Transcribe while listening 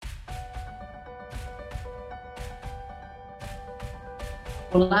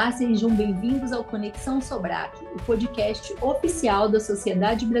Olá, sejam bem-vindos ao Conexão Sobrac, o podcast oficial da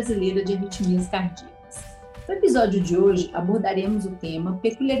Sociedade Brasileira de Arritmias Cardíacas. No episódio de hoje, abordaremos o tema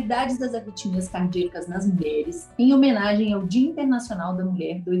Peculiaridades das arritmias cardíacas nas mulheres, em homenagem ao Dia Internacional da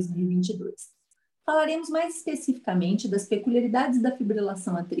Mulher 2022. Falaremos mais especificamente das peculiaridades da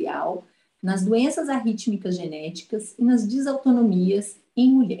fibrilação atrial, nas doenças arrítmicas genéticas e nas desautonomias em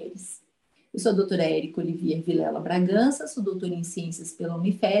mulheres. Eu sou a doutora Érica Olivier Vilela Bragança, sou doutora em Ciências pela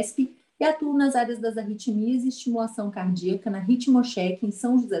Unifesp e atuo nas áreas das arritmias e estimulação cardíaca na Ritmocheck em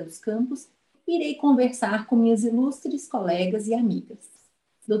São José dos Campos e irei conversar com minhas ilustres colegas e amigas.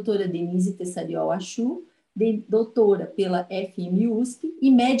 Doutora Denise Tessariol Achu, doutora pela FMUSP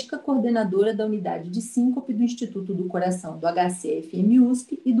e médica coordenadora da unidade de síncope do Instituto do Coração do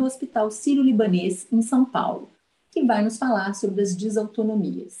HC-FMUSP e do Hospital Sírio-Libanês em São Paulo, que vai nos falar sobre as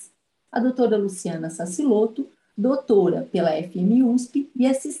desautonomias. A doutora Luciana Sassiloto, doutora pela FMUSP e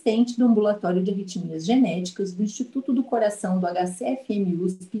assistente do Ambulatório de Arritmias Genéticas do Instituto do Coração do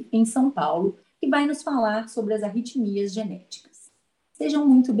HC-FMUSP em São Paulo, que vai nos falar sobre as arritmias genéticas. Sejam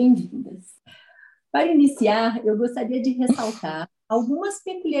muito bem-vindas. Para iniciar, eu gostaria de ressaltar algumas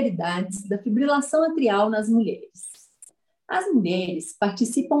peculiaridades da fibrilação atrial nas mulheres. As mulheres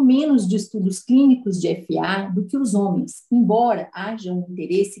participam menos de estudos clínicos de FA do que os homens, embora haja um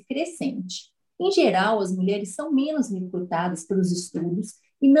interesse crescente. Em geral, as mulheres são menos recrutadas para os estudos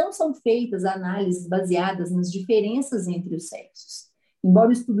e não são feitas análises baseadas nas diferenças entre os sexos. Embora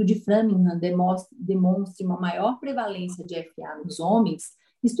o estudo de Framingham demonstre uma maior prevalência de FA nos homens,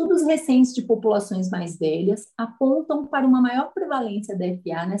 estudos recentes de populações mais velhas apontam para uma maior prevalência da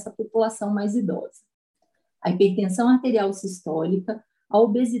FA nessa população mais idosa. A hipertensão arterial sistólica, a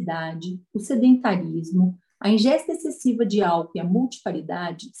obesidade, o sedentarismo, a ingesta excessiva de álcool e a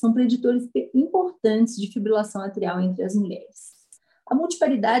multiparidade são preditores importantes de fibrilação atrial entre as mulheres. A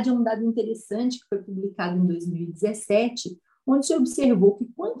multiparidade é um dado interessante que foi publicado em 2017, onde se observou que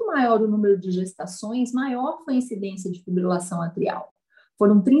quanto maior o número de gestações, maior foi a incidência de fibrilação atrial.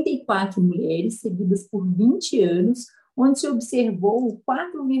 Foram 34 mulheres, seguidas por 20 anos, onde se observou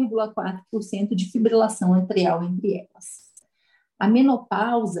 4,4% de fibrilação atrial entre elas. A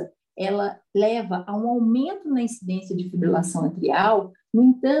menopausa, ela leva a um aumento na incidência de fibrilação atrial, no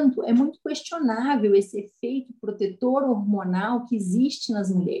entanto, é muito questionável esse efeito protetor hormonal que existe nas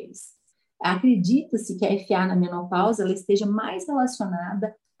mulheres. Acredita-se que a FA na menopausa ela esteja mais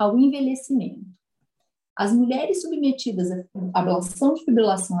relacionada ao envelhecimento. As mulheres submetidas à ablação de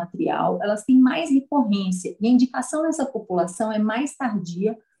fibrilação atrial, elas têm mais recorrência e a indicação nessa população é mais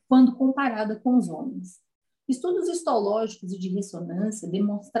tardia quando comparada com os homens. Estudos histológicos e de ressonância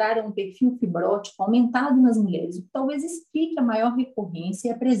demonstraram um perfil fibrótico aumentado nas mulheres, o que talvez explique a maior recorrência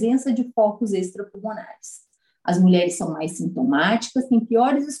e a presença de focos extrapulmonares. As mulheres são mais sintomáticas, têm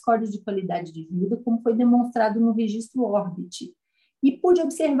piores scores de qualidade de vida, como foi demonstrado no registro Orbit. E pude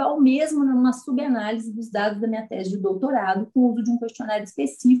observar o mesmo numa subanálise dos dados da minha tese de doutorado, com o uso de um questionário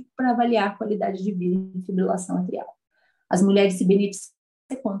específico para avaliar a qualidade de vida em fibrilação atrial. As mulheres se beneficiam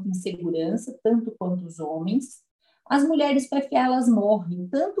quanto em segurança, tanto quanto os homens. As mulheres com FA, elas morrem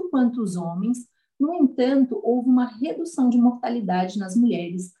tanto quanto os homens. No entanto, houve uma redução de mortalidade nas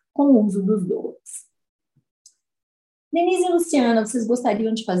mulheres com o uso dos DOACs. Denise e Luciana, vocês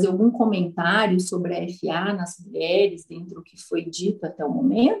gostariam de fazer algum comentário sobre a FA nas mulheres, dentro do que foi dito até o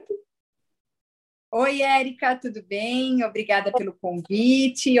momento? Oi, Érica, tudo bem? Obrigada pelo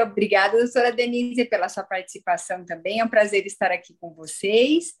convite. Obrigada, doutora Denise, pela sua participação também. É um prazer estar aqui com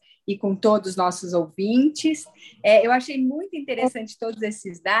vocês e com todos os nossos ouvintes. Eu achei muito interessante todos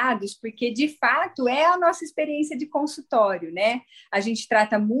esses dados, porque, de fato, é a nossa experiência de consultório, né? A gente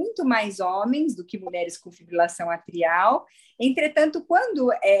trata muito mais homens do que mulheres com fibrilação atrial. Entretanto,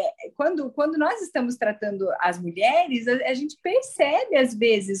 quando nós estamos tratando as mulheres, a gente percebe, às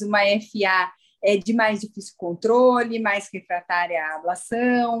vezes, uma FA de mais difícil controle, mais refratária à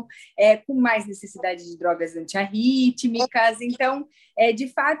ablação, com mais necessidade de drogas antiarrítmicas. Então, de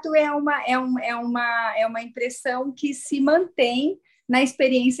fato, é uma impressão que se mantém na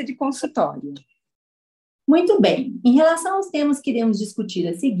experiência de consultório. Muito bem. Em relação aos temas que iremos discutir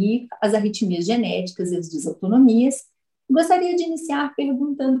a seguir, as arritmias genéticas e as desautonomias, gostaria de iniciar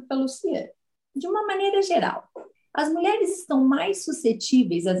perguntando para a Luciana. De uma maneira geral, as mulheres estão mais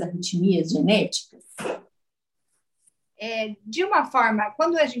suscetíveis às arritmias genéticas? De uma forma,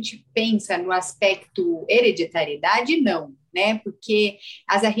 quando a gente pensa no aspecto hereditariedade, não. né? Porque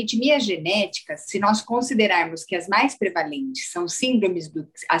as arritmias genéticas, se nós considerarmos que as mais prevalentes são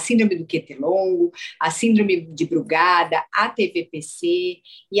a síndrome do QT longo, a síndrome de Brugada, a TVPC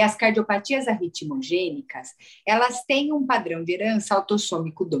e as cardiopatias arritmogênicas, elas têm um padrão de herança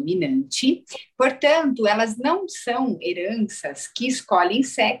autossômico dominante, portanto, elas não são heranças que escolhem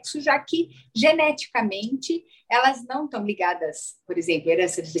sexo, já que geneticamente elas não estão ligadas, por exemplo,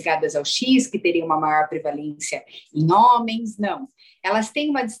 heranças ligadas ao X, que teria uma maior prevalência em homens, não. Elas têm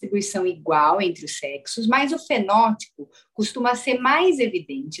uma distribuição igual entre os sexos, mas o fenótipo costuma ser mais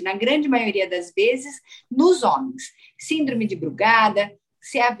evidente, na grande maioria das vezes, nos homens. Síndrome de Brugada,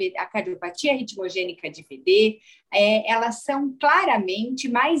 a cardiopatia ritmogênica de VD, elas são claramente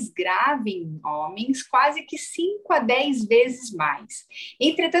mais graves em homens, quase que 5 a 10 vezes mais.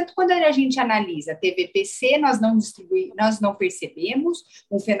 Entretanto, quando a gente analisa TVPC, nós não percebemos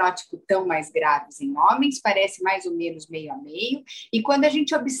um fenótipo tão mais grave em homens, parece mais ou menos meio a meio, e quando a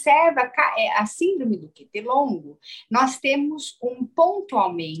gente observa a síndrome do QT longo, nós temos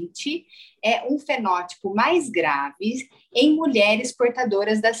pontualmente um fenótipo mais grave em mulheres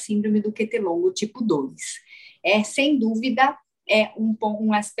portadoras da síndrome do QT longo tipo 2. Sem dúvida,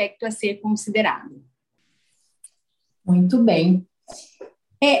 um aspecto a ser considerado. Muito bem.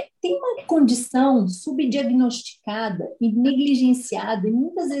 Tem uma condição subdiagnosticada e negligenciada e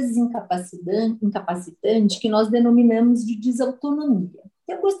muitas vezes incapacitante que nós denominamos de desautonomia.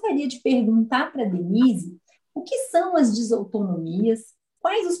 Eu gostaria de perguntar para a Denise o que são as desautonomias,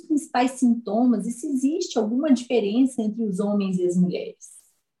 quais os principais sintomas e se existe alguma diferença entre os homens e as mulheres.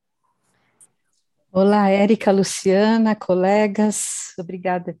 Olá, Érica, Luciana, colegas,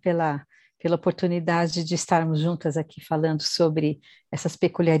 obrigada pela oportunidade de estarmos juntas aqui falando sobre essas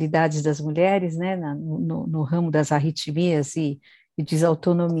peculiaridades das mulheres, né, no ramo das arritmias e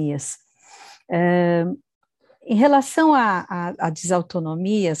desautonomias. Em relação a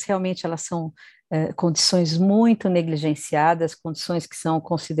desautonomias, realmente elas são condições muito negligenciadas, condições que são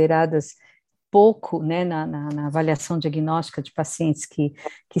consideradas pouco, né, na avaliação diagnóstica de pacientes que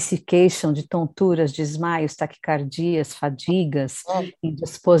se queixam de tonturas, desmaios, taquicardias, fadigas,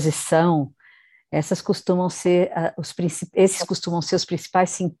 indisposição. Esses costumam ser os principais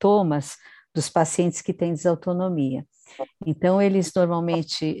sintomas dos pacientes que têm desautonomia. Então, eles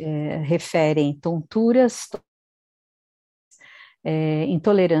normalmente referem tonturas,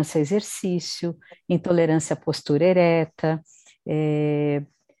 intolerância a exercício, intolerância à postura ereta,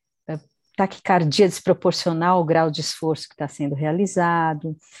 taquicardia desproporcional ao grau de esforço que está sendo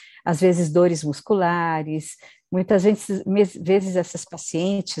realizado, às vezes dores musculares, muitas vezes essas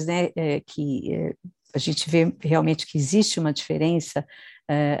pacientes, né, a gente vê realmente que existe uma diferença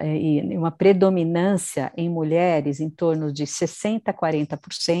e uma predominância em mulheres em torno de 60% a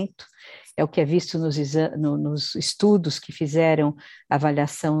 40%, é o que é visto nos estudos que fizeram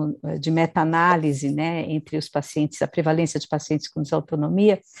avaliação de meta-análise, né, entre os pacientes, a prevalência de pacientes com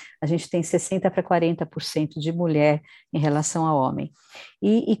desautonomia, a gente tem 60% para 40% de mulher em relação a homem.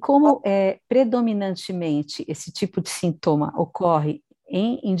 E como predominantemente esse tipo de sintoma ocorre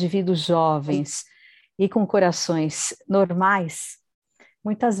em indivíduos jovens e com corações normais,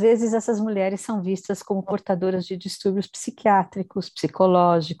 muitas vezes essas mulheres são vistas como portadoras de distúrbios psiquiátricos,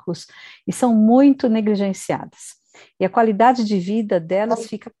 psicológicos, e são muito negligenciadas. E a qualidade de vida delas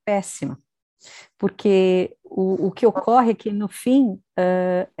fica péssima, porque o que ocorre é que, no fim,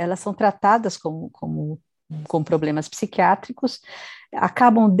 elas são tratadas com problemas psiquiátricos,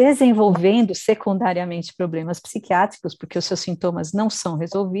 acabam desenvolvendo secundariamente problemas psiquiátricos, porque os seus sintomas não são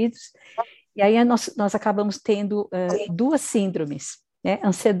resolvidos, e aí nós acabamos tendo duas síndromes, né?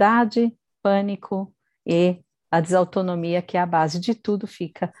 Ansiedade, pânico e a desautonomia, que é a base de tudo,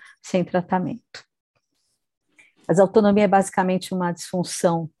 fica sem tratamento. A desautonomia é basicamente uma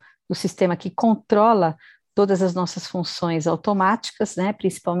disfunção do sistema que controla todas as nossas funções automáticas, né?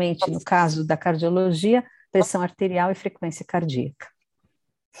 Principalmente no caso da cardiologia, pressão arterial e frequência cardíaca.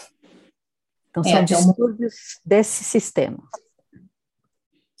 Então, são distúrbios desse sistema.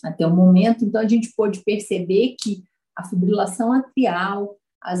 Até o momento, então, a gente pôde perceber que a fibrilação atrial,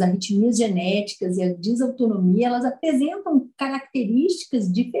 as arritmias genéticas e a desautonomia, elas apresentam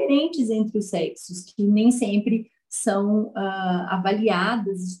características diferentes entre os sexos, que nem sempre são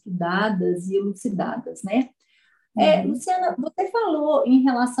avaliadas, estudadas e elucidadas, né? Luciana, você falou em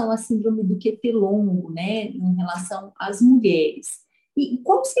relação à síndrome do QT longo, né, em relação às mulheres. E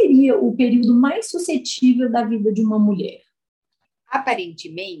qual seria o período mais suscetível da vida de uma mulher?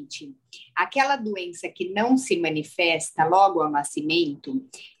 Aparentemente, aquela doença que não se manifesta logo ao nascimento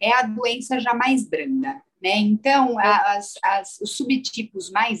é a doença já mais branda, né? Então, os subtipos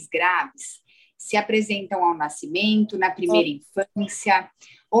mais graves se apresentam ao nascimento, na primeira infância,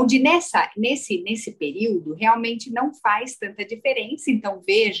 onde nesse período realmente não faz tanta diferença. Então,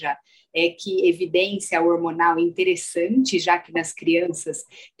 veja que evidência hormonal interessante, já que nas crianças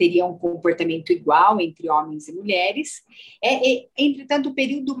teria um comportamento igual entre homens e mulheres. Entretanto, o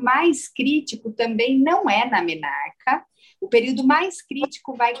período mais crítico também não é na menarca. O período mais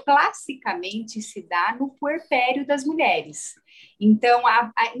crítico vai classicamente se dar no puerpério das mulheres. Então,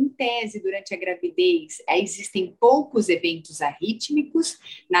 em tese, durante a gravidez, existem poucos eventos arrítmicos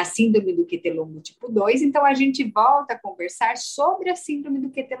na síndrome do QT-longo tipo 2, então a gente volta a conversar sobre a síndrome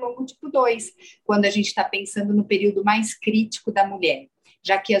do QT-longo tipo 2, quando a gente está pensando no período mais crítico da mulher,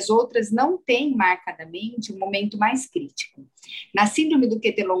 já que as outras não têm marcadamente um momento mais crítico. Na síndrome do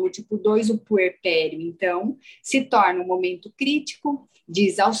QT-longo tipo 2, o puerpério, então, se torna um momento crítico de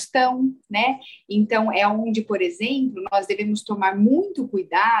exaustão, né? Então, é onde, por exemplo, nós devemos tomar muito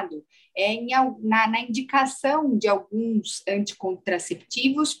cuidado na indicação de alguns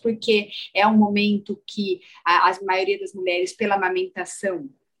anticontraceptivos, porque é um momento que a maioria das mulheres, pela amamentação,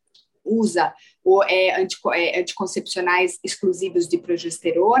 usa anticoncepcionais exclusivos de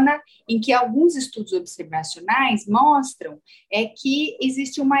progesterona, em que alguns estudos observacionais mostram que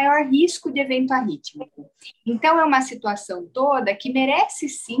existe um maior risco de evento arrítmico. Então, é uma situação toda que merece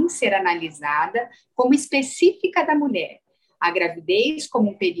sim ser analisada como específica da mulher. A gravidez como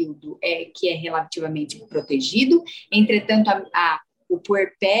um período que é relativamente protegido, entretanto, o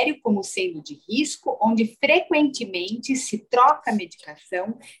puerpério como sendo de risco, onde frequentemente se troca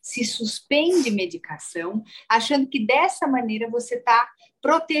medicação, se suspende medicação, achando que dessa maneira você está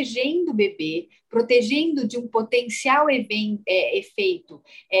protegendo o bebê, protegendo de um potencial efeito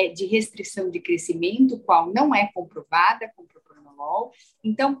de restrição de crescimento, qual não é comprovada com propranolol.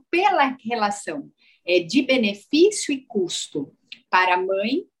 Então, pela relação de benefício e custo para a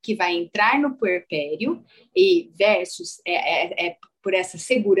mãe que vai entrar no puerpério e versus por essa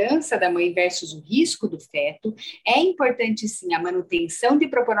segurança da mãe versus o risco do feto, é importante sim a manutenção de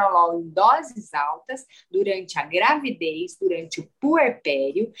propranolol em doses altas durante a gravidez, durante o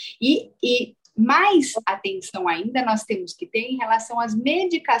puerpério e mais atenção ainda nós temos que ter em relação às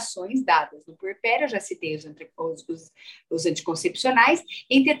medicações dadas no puerpério. Eu já citei os anticoncepcionais,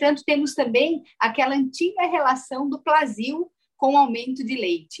 entretanto temos também aquela antiga relação do Plasil com aumento de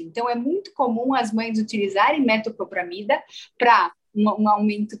leite. Então, é muito comum as mães utilizarem metoclopramida para um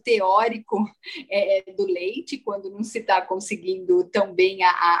aumento teórico do leite, quando não se está conseguindo tão bem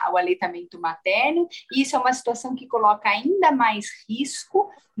o aleitamento materno. E isso é uma situação que coloca ainda mais risco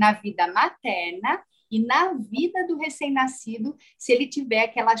na vida materna e na vida do recém-nascido, se ele tiver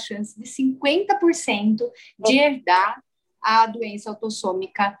aquela chance de 50% de herdar a doença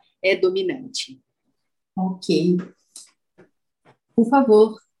autossômica dominante. Ok. Por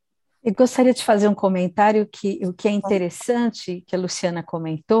favor. Eu gostaria de fazer um comentário o que é interessante, que a Luciana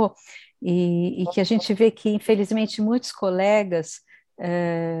comentou, e que a gente vê que, infelizmente, muitos colegas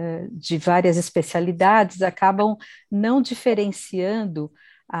de várias especialidades acabam não diferenciando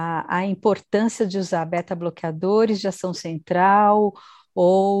a importância de usar beta-bloqueadores de ação central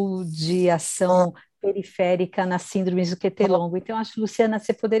ou de ação periférica nas síndromes do QT-longo. Então, acho, Luciana,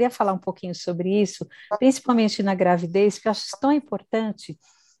 você poderia falar um pouquinho sobre isso, principalmente na gravidez, porque eu acho isso tão importante.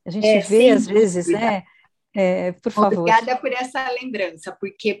 A gente vê, às vezes, né? Por favor. Obrigada por essa lembrança,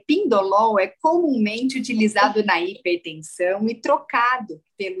 porque pindolol é comumente utilizado na hipertensão e trocado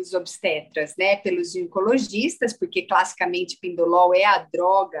pelos obstetras, né? Pelos ginecologistas, porque classicamente pindolol é a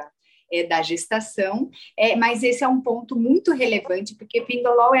droga da gestação, mas esse é um ponto muito relevante, porque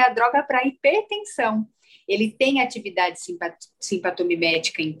pindolol é a droga para hipertensão. Ele tem atividade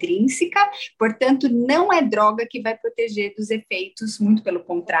simpatomimética intrínseca, portanto, não é droga que vai proteger dos efeitos, muito pelo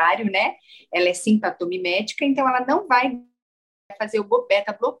contrário, né? Ela é simpatomimética, então ela não vai fazer o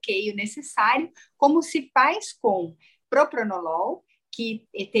beta-bloqueio necessário, como se faz com propranolol, que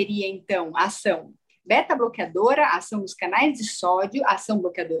teria, então, ação beta-bloqueadora, ação nos canais de sódio, ação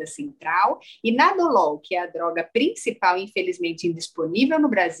bloqueadora central, e nadolol, que é a droga principal, infelizmente indisponível no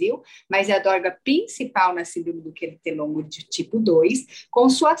Brasil, mas é a droga principal na síndrome do QT-longo de tipo 2, com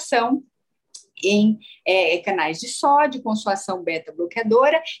sua ação em canais de sódio, com sua ação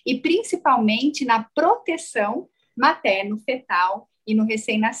beta-bloqueadora, e principalmente na proteção materno-fetal e no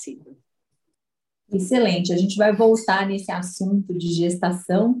recém-nascido. Excelente, a gente vai voltar nesse assunto de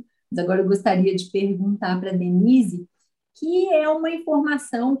gestação, mas agora eu gostaria de perguntar para a Denise, que é uma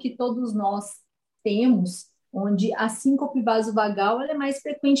informação que todos nós temos, onde a síncope vasovagal ela é mais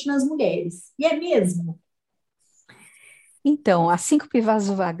frequente nas mulheres. E é mesmo? Então, a síncope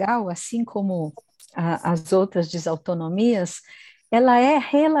vasovagal, assim como as outras desautonomias, ela é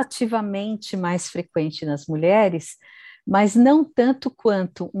relativamente mais frequente nas mulheres, mas não tanto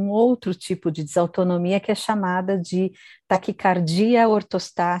quanto um outro tipo de desautonomia que é chamada de taquicardia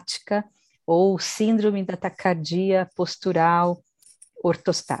ortostática ou síndrome da taquicardia postural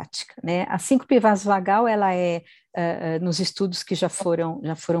ortostática, né? A síncope vasovagal, ela é, nos estudos que já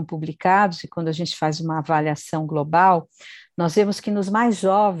foram publicados, e quando a gente faz uma avaliação global, nós vemos que nos mais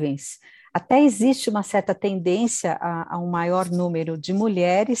jovens, até existe uma certa tendência a um maior número de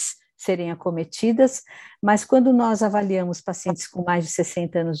mulheres serem acometidas, mas quando nós avaliamos pacientes com mais de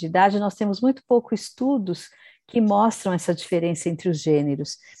 60 anos de idade, nós temos muito poucos estudos que mostram essa diferença entre os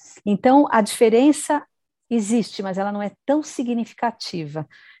gêneros. Então, a diferença existe, mas ela não é tão significativa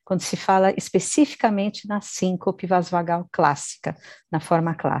quando se fala especificamente na síncope vasovagal clássica, na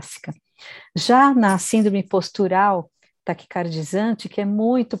forma clássica. Já na síndrome postural taquicardizante, que é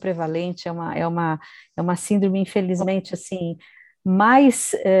muito prevalente, é uma síndrome, infelizmente, assim,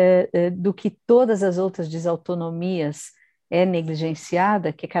 mais do que todas as outras desautonomias é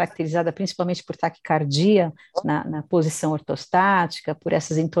negligenciada, que é caracterizada principalmente por taquicardia na posição ortostática, por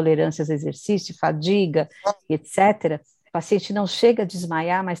essas intolerâncias a exercício, fadiga, etc. O paciente não chega a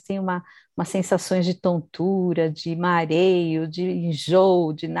desmaiar, mas tem uma sensações de tontura, de mareio, de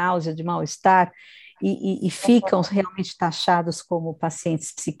enjoo, de náusea, de mal-estar, e ficam realmente taxados como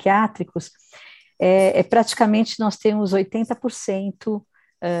pacientes psiquiátricos. Praticamente nós temos 80%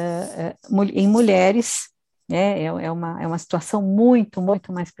 em mulheres. É uma situação muito,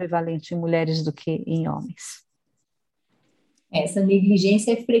 muito mais prevalente em mulheres do que em homens. Essa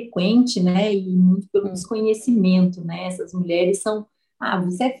negligência é frequente, né, e muito pelo desconhecimento, né, essas mulheres são,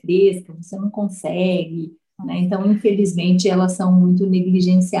 você é fresca, você não consegue, né, então, infelizmente, elas são muito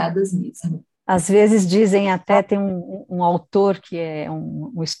negligenciadas mesmo. Às vezes dizem até, tem um autor que é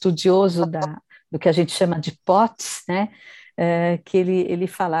um estudioso do que a gente chama de POTS, né, que ele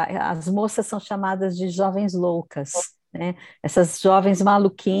fala, as moças são chamadas de jovens loucas, né? Essas jovens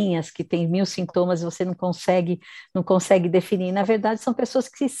maluquinhas que têm 1000 sintomas e você não consegue definir, na verdade são pessoas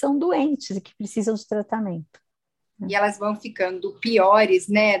que são doentes e que precisam de tratamento. E elas vão ficando piores,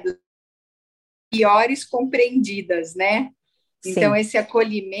 né? Piores compreendidas, né? Então, esse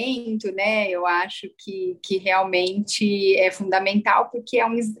acolhimento, né, eu acho que realmente é fundamental, porque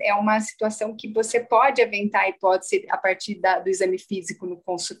é uma situação que você pode aventar a hipótese a partir do exame físico no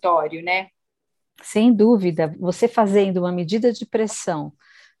consultório, né? Sem dúvida, você fazendo uma medida de pressão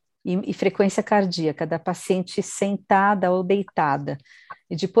e frequência cardíaca da paciente sentada ou deitada,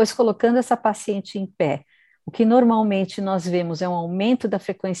 e depois colocando essa paciente em pé, o que normalmente nós vemos é um aumento da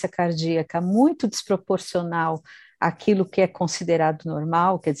frequência cardíaca muito desproporcional aquilo que é considerado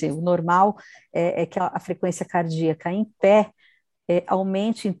normal, quer dizer, o normal é que a frequência cardíaca em pé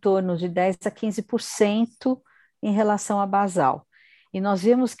aumente em torno de 10 a 15% em relação à basal. E nós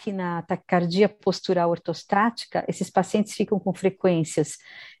vemos que na taquicardia postural ortostática, esses pacientes ficam com frequências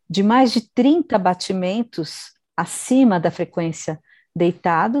de mais de 30 batimentos acima da frequência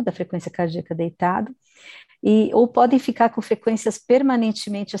deitado, da frequência cardíaca deitado, ou podem ficar com frequências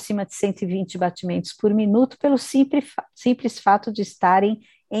permanentemente acima de 120 batimentos por minuto pelo simples fato de estarem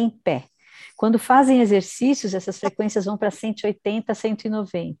em pé. Quando fazem exercícios, essas frequências vão para 180,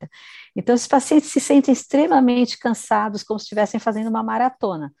 190. Então, os pacientes se sentem extremamente cansados, como se estivessem fazendo uma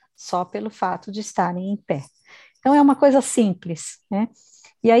maratona, só pelo fato de estarem em pé. Então, é uma coisa simples, né?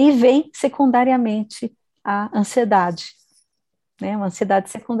 E aí vem, secundariamente, a ansiedade, né? Uma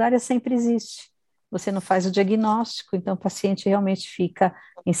ansiedade secundária sempre existe. Você não faz o diagnóstico, então o paciente realmente fica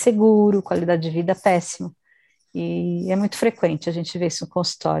inseguro, qualidade de vida péssima. E é muito frequente a gente ver isso no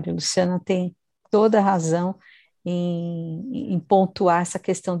consultório. Luciana tem toda a razão em pontuar essa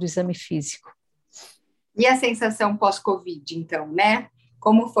questão do exame físico. E a sensação pós-Covid, então, né?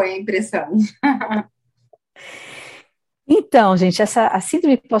 Como foi a impressão? Então, gente, a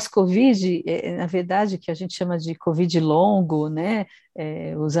síndrome pós-Covid, na verdade, que a gente chama de Covid longo, né?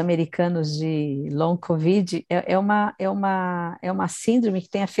 Os americanos de long Covid, é uma síndrome que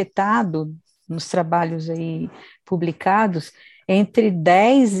tem afetado, nos trabalhos aí publicados, entre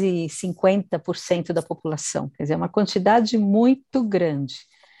 10% e 50% da população. Quer dizer, é uma quantidade muito grande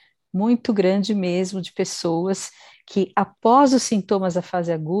mesmo de pessoas que, após os sintomas da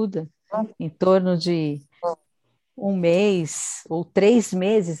fase aguda, em torno de 1 mês ou 3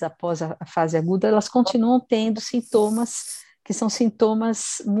 meses após a fase aguda, elas continuam tendo sintomas que são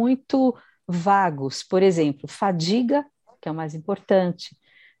sintomas muito vagos. Por exemplo, fadiga, que é o mais importante,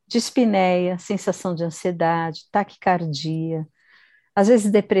 dispneia, sensação de ansiedade, taquicardia, às vezes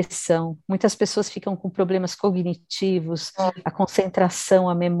depressão. Muitas pessoas ficam com problemas cognitivos, a concentração,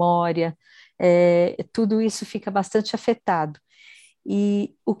 a memória, tudo isso fica bastante afetado.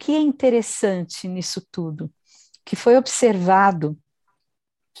 E o que é interessante nisso tudo? Que foi observado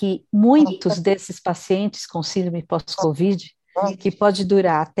que muitos desses pacientes com síndrome pós-Covid, que pode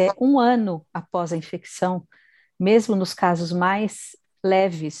durar até 1 ano após a infecção, mesmo nos casos mais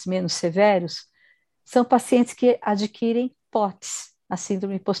leves, menos severos, são pacientes que adquirem POTS, a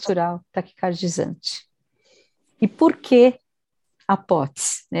síndrome postural taquicardizante. E por que a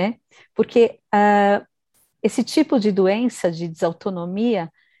POTS, né? Porque esse tipo de doença de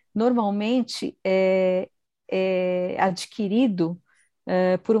desautonomia normalmente é adquirido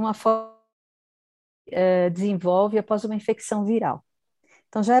por uma forma desenvolve após uma infecção viral.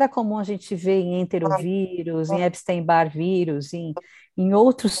 Então, já era comum a gente ver em enterovírus, em Epstein-Barr vírus, em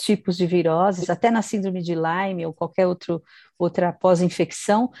outros tipos de viroses, até na síndrome de Lyme ou qualquer outra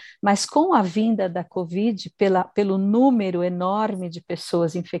pós-infecção, mas com a vinda da Covid, pelo número enorme de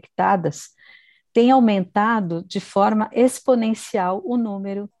pessoas infectadas, tem aumentado de forma exponencial o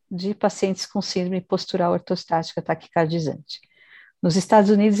número de pacientes com síndrome postural ortostática taquicardizante. Nos Estados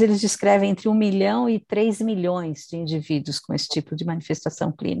Unidos, eles descrevem entre 1 milhão e 3 milhões de indivíduos com esse tipo de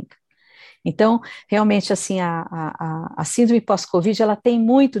manifestação clínica. Então, realmente, assim, a síndrome pós-Covid, ela tem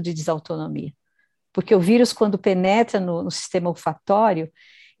muito de desautonomia, porque o vírus, quando penetra no sistema olfatório,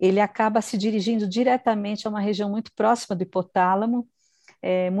 ele acaba se dirigindo diretamente a uma região muito próxima do hipotálamo,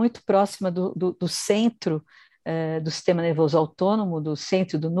 muito próxima do centro do sistema nervoso autônomo, do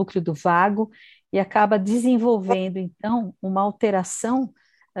centro do núcleo do vago, e acaba desenvolvendo, então, uma alteração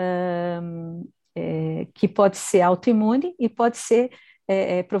que pode ser autoimune e pode ser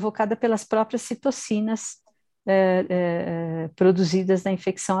provocada pelas próprias citocinas produzidas na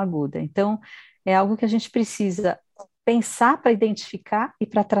infecção aguda. Então, é algo que a gente precisa pensar para identificar e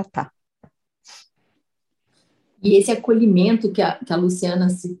para tratar. E esse acolhimento que a Luciana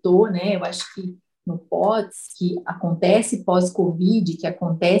citou, né, eu acho que no POTS, que acontece pós-Covid, que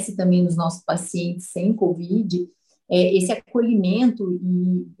acontece também nos nossos pacientes sem Covid, esse acolhimento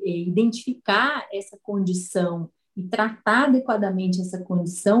e identificar essa condição e tratar adequadamente essa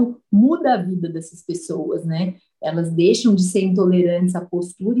condição muda a vida dessas pessoas, né? Elas deixam de ser intolerantes à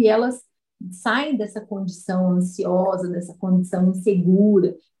postura e elas saem dessa condição ansiosa, dessa condição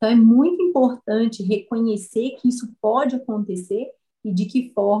insegura. Então, é muito importante reconhecer que isso pode acontecer e de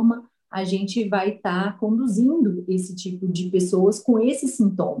que forma a gente vai estar conduzindo esse tipo de pessoas com esses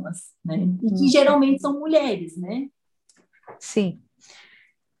sintomas, né? E que geralmente são mulheres, né? Sim.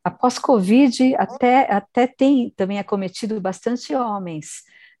 A pós-Covid até tem também acometido bastante homens,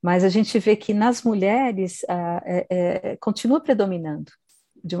 mas a gente vê que nas mulheres continua predominando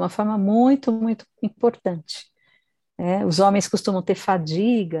de uma forma muito, muito importante. Os homens costumam ter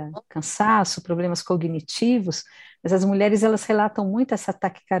fadiga, cansaço, problemas cognitivos, mas as mulheres, elas relatam muito essa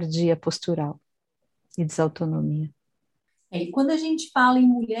taquicardia postural e desautonomia. E quando a gente fala em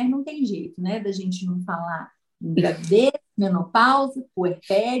mulher, não tem jeito, né, da gente não falar em gravidez, menopausa,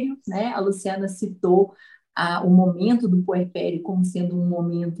 puerpério, né? A Luciana citou o momento do puerpério como sendo um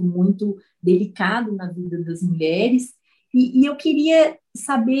momento muito delicado na vida das mulheres. E eu queria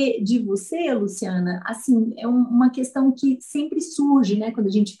saber de você, Luciana, assim, é uma questão que sempre surge, né, quando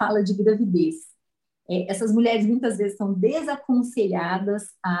a gente fala de gravidez. Essas mulheres muitas vezes são desaconselhadas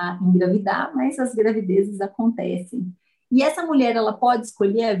a engravidar, mas as gravidezes acontecem. E essa mulher, ela pode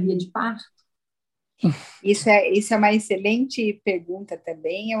escolher a via de parto? Isso é uma excelente pergunta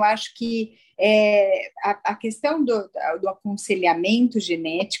também. Eu acho que a questão do aconselhamento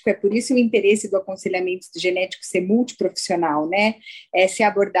genético, é por isso o interesse do aconselhamento genético ser multiprofissional, né? Ser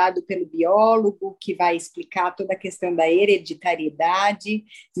abordado pelo biólogo, que vai explicar toda a questão da hereditariedade,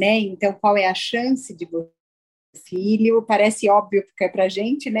 né? Então, qual é a chance de você ter filho? Parece óbvio para a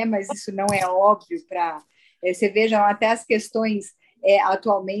gente, né? Mas isso não é óbvio para... Você veja até as questões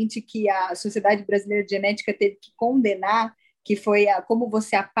atualmente que a Sociedade Brasileira de Genética teve que condenar, que foi como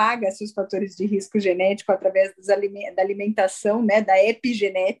você apaga seus fatores de risco genético através da alimentação, né, da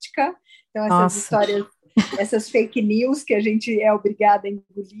epigenética. Então, essas histórias, essas fake news que a gente é obrigada a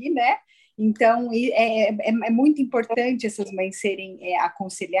engolir, né? Então, é muito importante essas mães serem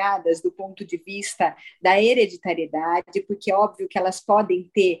aconselhadas do ponto de vista da hereditariedade, porque é óbvio que elas podem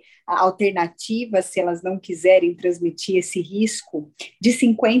ter alternativas se elas não quiserem transmitir esse risco de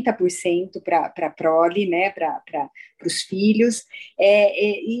 50% para a prole, né, para os filhos.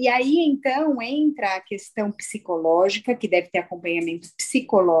 E aí, então, entra a questão psicológica, que deve ter acompanhamento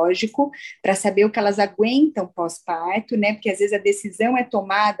psicológico, para saber o que elas aguentam pós-parto, né, porque às vezes a decisão é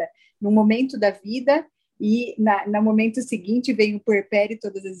tomada no momento da vida e no momento seguinte vem o puerpério e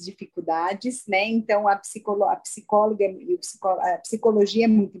todas as dificuldades, né? Então a psicóloga e a psicologia é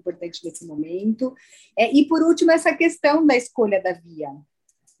muito importante nesse momento. E por último, essa questão da escolha da via.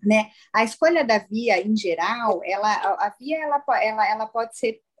 Né? A escolha da via, em geral, a via ela pode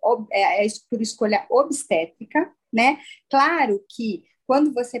ser por escolha obstétrica, né? Claro que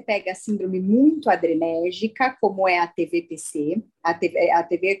quando você pega a síndrome muito adrenérgica, como é a TVPC, a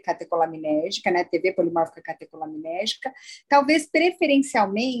TV catecolaminérgica, né? TV polimórfica catecolaminérgica, talvez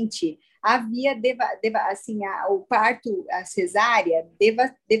preferencialmente a via o parto, a cesárea,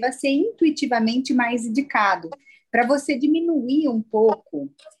 deva ser intuitivamente mais indicado, para você diminuir um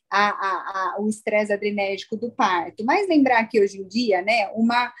pouco o estresse adrenérgico do parto. Mas lembrar que hoje em dia, né,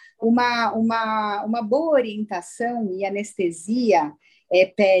 uma boa orientação e anestesia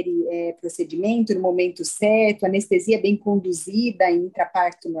procedimento no momento certo, anestesia bem conduzida,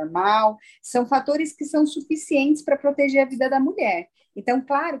 intraparto normal, são fatores que são suficientes para proteger a vida da mulher. Então,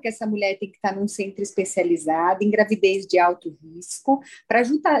 claro que essa mulher tem que estar num centro especializado, em gravidez de alto risco, para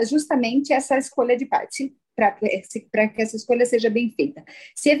justamente essa escolha de parto, para que essa escolha seja bem feita.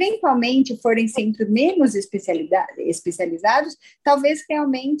 Se eventualmente forem centros menos especializados, talvez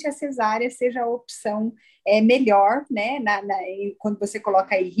realmente a cesárea seja a opção melhor, né? Quando você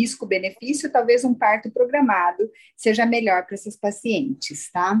coloca aí risco-benefício, talvez um parto programado seja melhor para esses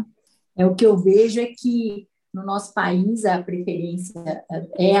pacientes, tá? O que eu vejo é que no nosso país a preferência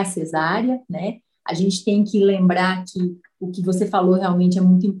é a cesárea, né? A gente tem que lembrar que o que você falou realmente é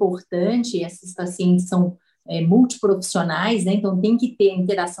muito importante, esses pacientes são multiprofissionais, né? Então tem que ter a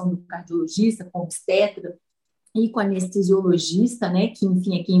interação do cardiologista com o obstetra e com o anestesiologista, né? Que,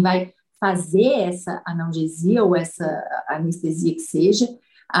 enfim, é quem vai fazer essa analgesia ou essa anestesia que seja.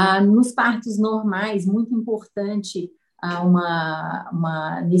 Nos partos normais, muito importante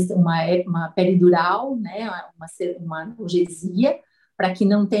uma peridural, né? Uma analgesia, para que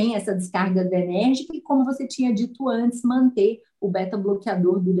não tenha essa descarga adrenérgica e, como você tinha dito antes, manter o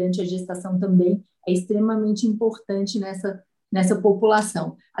beta-bloqueador durante a gestação também é extremamente importante nessa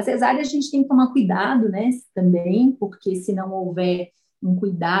população. A cesárea a gente tem que tomar cuidado, né, também, porque se não houver um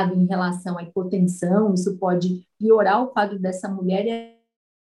cuidado em relação à hipotensão, isso pode piorar o quadro dessa mulher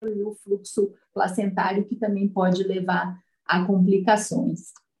e o fluxo placentário, que também pode levar a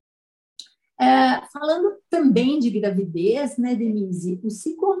complicações. Falando também de gravidez, né, Denise, o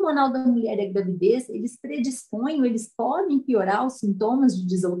ciclo hormonal da mulher e a gravidez, eles predispõem, eles podem piorar os sintomas de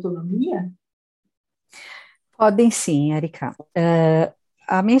desautonomia? Podem sim, Erika.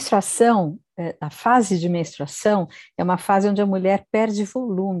 A menstruação, a fase de menstruação é uma fase onde a mulher perde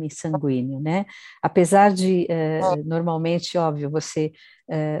volume sanguíneo, né? Apesar de, normalmente, óbvio, se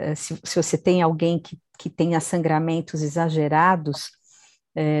você tem alguém que tenha sangramentos exagerados,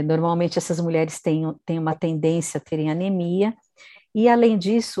 normalmente essas mulheres têm uma tendência a terem anemia, e além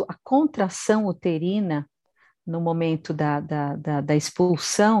disso, a contração uterina, no momento da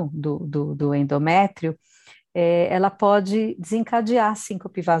expulsão do endométrio, ela pode desencadear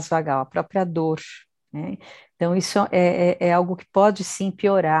síncope vasovagal, a própria dor, né? Então, isso é algo que pode sim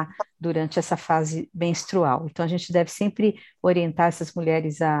piorar durante essa fase menstrual. Então, a gente deve sempre orientar essas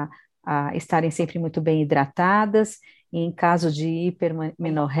mulheres a estarem sempre muito bem hidratadas, e em caso de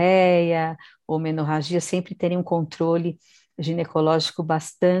hipermenorreia ou menorragia, sempre terem um controle ginecológico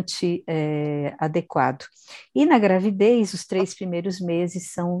bastante adequado. E na gravidez, os 3 primeiros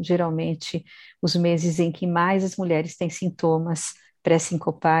meses são geralmente os meses em que mais as mulheres têm sintomas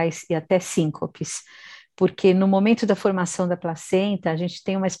pré-sincopais e até síncopes, porque no momento da formação da placenta, a gente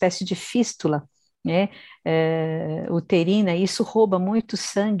tem uma espécie de fístula, né, uterina, e isso rouba muito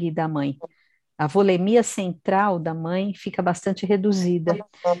sangue da mãe. A volemia central da mãe fica bastante reduzida.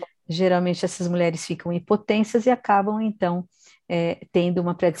 Geralmente essas mulheres ficam hipotensas e acabam, então, tendo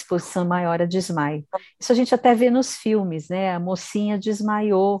uma predisposição maior a desmaio. Isso a gente até vê nos filmes, né? A mocinha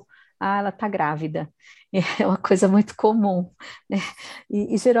desmaiou, ela está grávida. É uma coisa muito comum, né?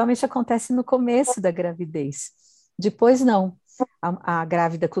 E geralmente acontece no começo da gravidez. Depois, não. A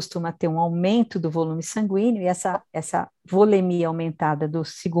grávida costuma ter um aumento do volume sanguíneo, e essa volemia aumentada do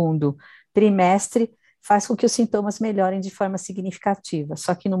segundo trimestre faz com que os sintomas melhorem de forma significativa.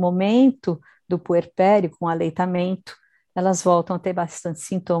 Só que no momento do puerpério, com o aleitamento, elas voltam a ter bastante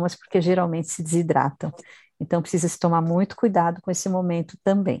sintomas, porque geralmente se desidratam. Então, precisa se tomar muito cuidado com esse momento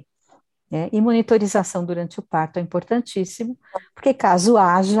também. E monitorização durante o parto é importantíssimo, porque caso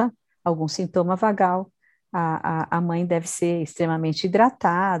haja algum sintoma vagal, a mãe deve ser extremamente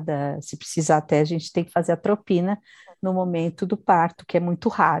hidratada. Se precisar até, a gente tem que fazer a tropina no momento do parto, que é muito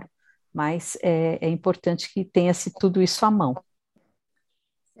raro, mas é importante que tenha-se tudo isso à mão.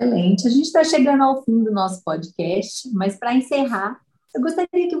 Excelente. A gente está chegando ao fim do nosso podcast, mas para encerrar, eu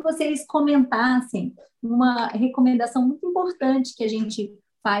gostaria que vocês comentassem uma recomendação muito importante que a gente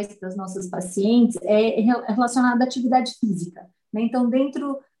faz para as nossas pacientes, relacionada à atividade física, né? Então,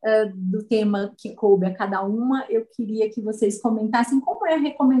 dentro do tema que coube a cada uma, eu queria que vocês comentassem como é a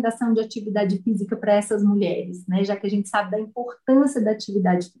recomendação de atividade física para essas mulheres, né? Já que a gente sabe da importância da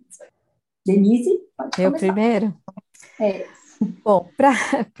atividade física. Denise, pode começar. Eu primeiro? É. Bom,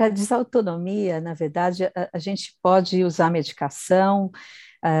 para desautonomia, na verdade, a gente pode usar medicação,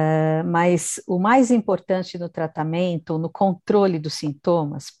 mas o mais importante no tratamento, no controle dos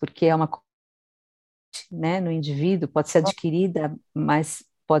sintomas, porque é uma coisa, né, no indivíduo, pode ser adquirida, mas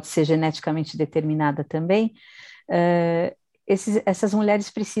pode ser geneticamente determinada também, essas mulheres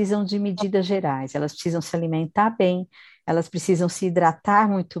precisam de medidas gerais, elas precisam se alimentar bem, elas precisam se hidratar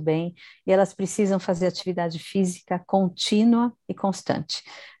muito bem e elas precisam fazer atividade física contínua e constante.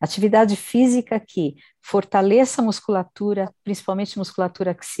 Atividade física que fortaleça a musculatura, principalmente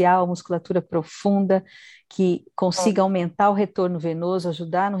musculatura axial, musculatura profunda, que consiga aumentar o retorno venoso,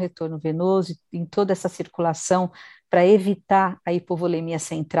 ajudar no retorno venoso, em toda essa circulação, para evitar a hipovolemia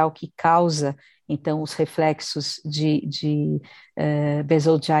central que causa, então, os reflexos de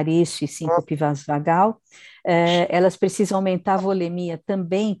besoudiarício e síncope vasovagal. Elas precisam aumentar a volemia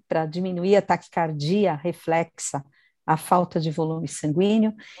também para diminuir a taquicardia reflexa, a falta de volume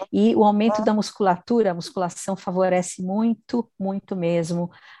sanguíneo, e o aumento da musculatura, a musculação favorece muito, muito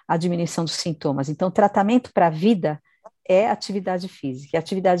mesmo a diminuição dos sintomas. Então, tratamento para a vida é atividade física, e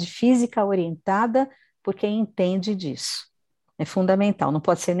atividade física orientada por quem entende disso. É fundamental, não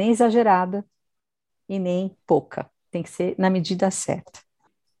pode ser nem exagerada, e nem pouca, tem que ser na medida certa.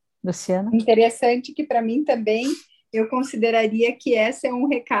 Luciana? Interessante que para mim também, eu consideraria que esse é um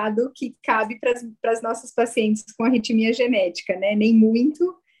recado que cabe para as nossas pacientes com arritmia genética, né? Nem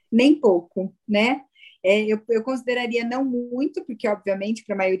muito, nem pouco, né? Eu consideraria não muito, porque, obviamente,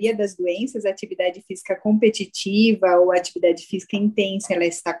 para a maioria das doenças, a atividade física competitiva ou a atividade física intensa, ela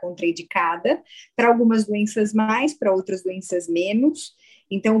está contraindicada. Para algumas doenças mais, para outras doenças menos.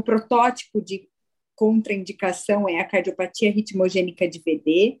 Então, o protótipo de contraindicação é a cardiopatia ritmogênica de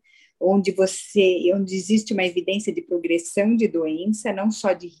VD, onde existe uma evidência de progressão de doença, não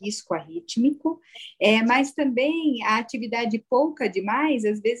só de risco arrítmico, mas também a atividade pouca demais,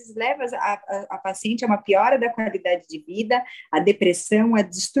 às vezes leva a paciente a uma piora da qualidade de vida, a depressão, a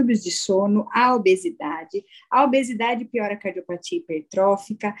distúrbios de sono, a obesidade. A obesidade piora a cardiopatia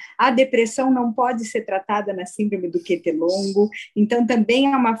hipertrófica, a depressão não pode ser tratada na síndrome do QT longo, então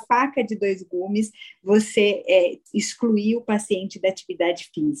também é uma faca de dois gumes você excluir o paciente da atividade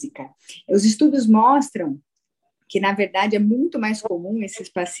física. Os estudos mostram que, na verdade, é muito mais comum esses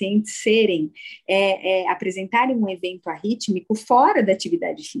pacientes apresentarem um evento arrítmico fora da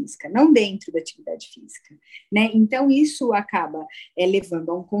atividade física, não dentro da atividade física, né? Então, isso acaba levando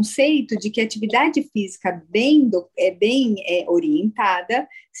a um conceito de que a atividade física bem orientada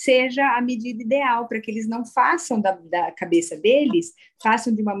seja a medida ideal para que eles não façam da cabeça deles,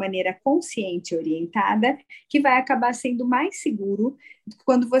 façam de uma maneira consciente e orientada, que vai acabar sendo mais seguro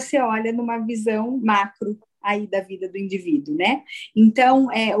quando você olha numa visão macro aí da vida do indivíduo, né? Então,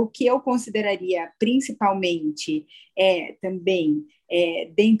 o que eu consideraria principalmente também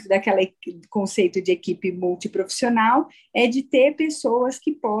dentro daquele conceito de equipe multiprofissional, é de ter pessoas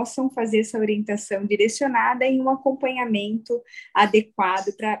que possam fazer essa orientação direcionada em um acompanhamento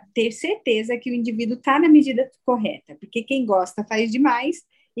adequado para ter certeza que o indivíduo está na medida correta, porque quem gosta faz demais,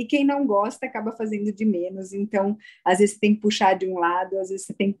 e quem não gosta acaba fazendo de menos, então, às vezes você tem que puxar de um lado, às vezes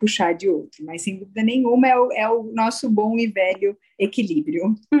você tem que puxar de outro, mas sem dúvida nenhuma é o nosso bom e velho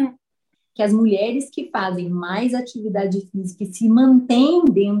equilíbrio. Que as mulheres que fazem mais atividade física e se mantêm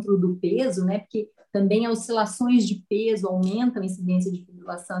dentro do peso, né, porque também as oscilações de peso aumentam a incidência de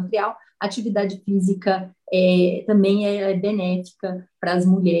fibrilação atrial, a atividade física também é benéfica para as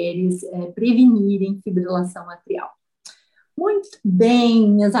mulheres prevenirem fibrilação atrial. Muito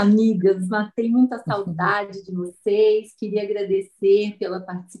bem, minhas amigas, matei muita saudade de vocês, queria agradecer pela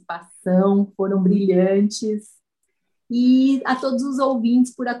participação, foram brilhantes, e a todos os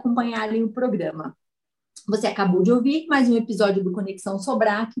ouvintes por acompanharem o programa. Você acabou de ouvir mais um episódio do Conexão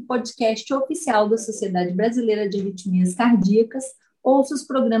Sobrac, podcast oficial da Sociedade Brasileira de Arritmias Cardíacas. Ouça os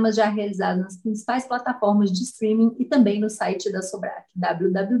programas já realizados nas principais plataformas de streaming e também no site da Sobrac,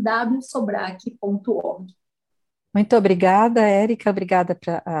 www.sobrac.org. Muito obrigada, Érica, obrigada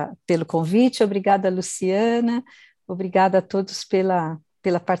pelo convite, obrigada, Luciana, obrigada a todos pela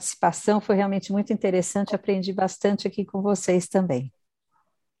participação, foi realmente muito interessante, aprendi bastante aqui com vocês também.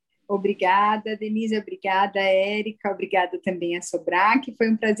 Obrigada, Denise, obrigada, Érica, obrigada também a Sobrac,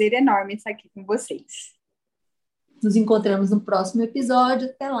 foi um prazer enorme estar aqui com vocês. Nos encontramos no próximo episódio.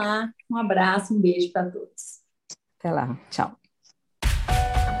 Até lá. Um abraço, um beijo para todos. Até lá. Tchau.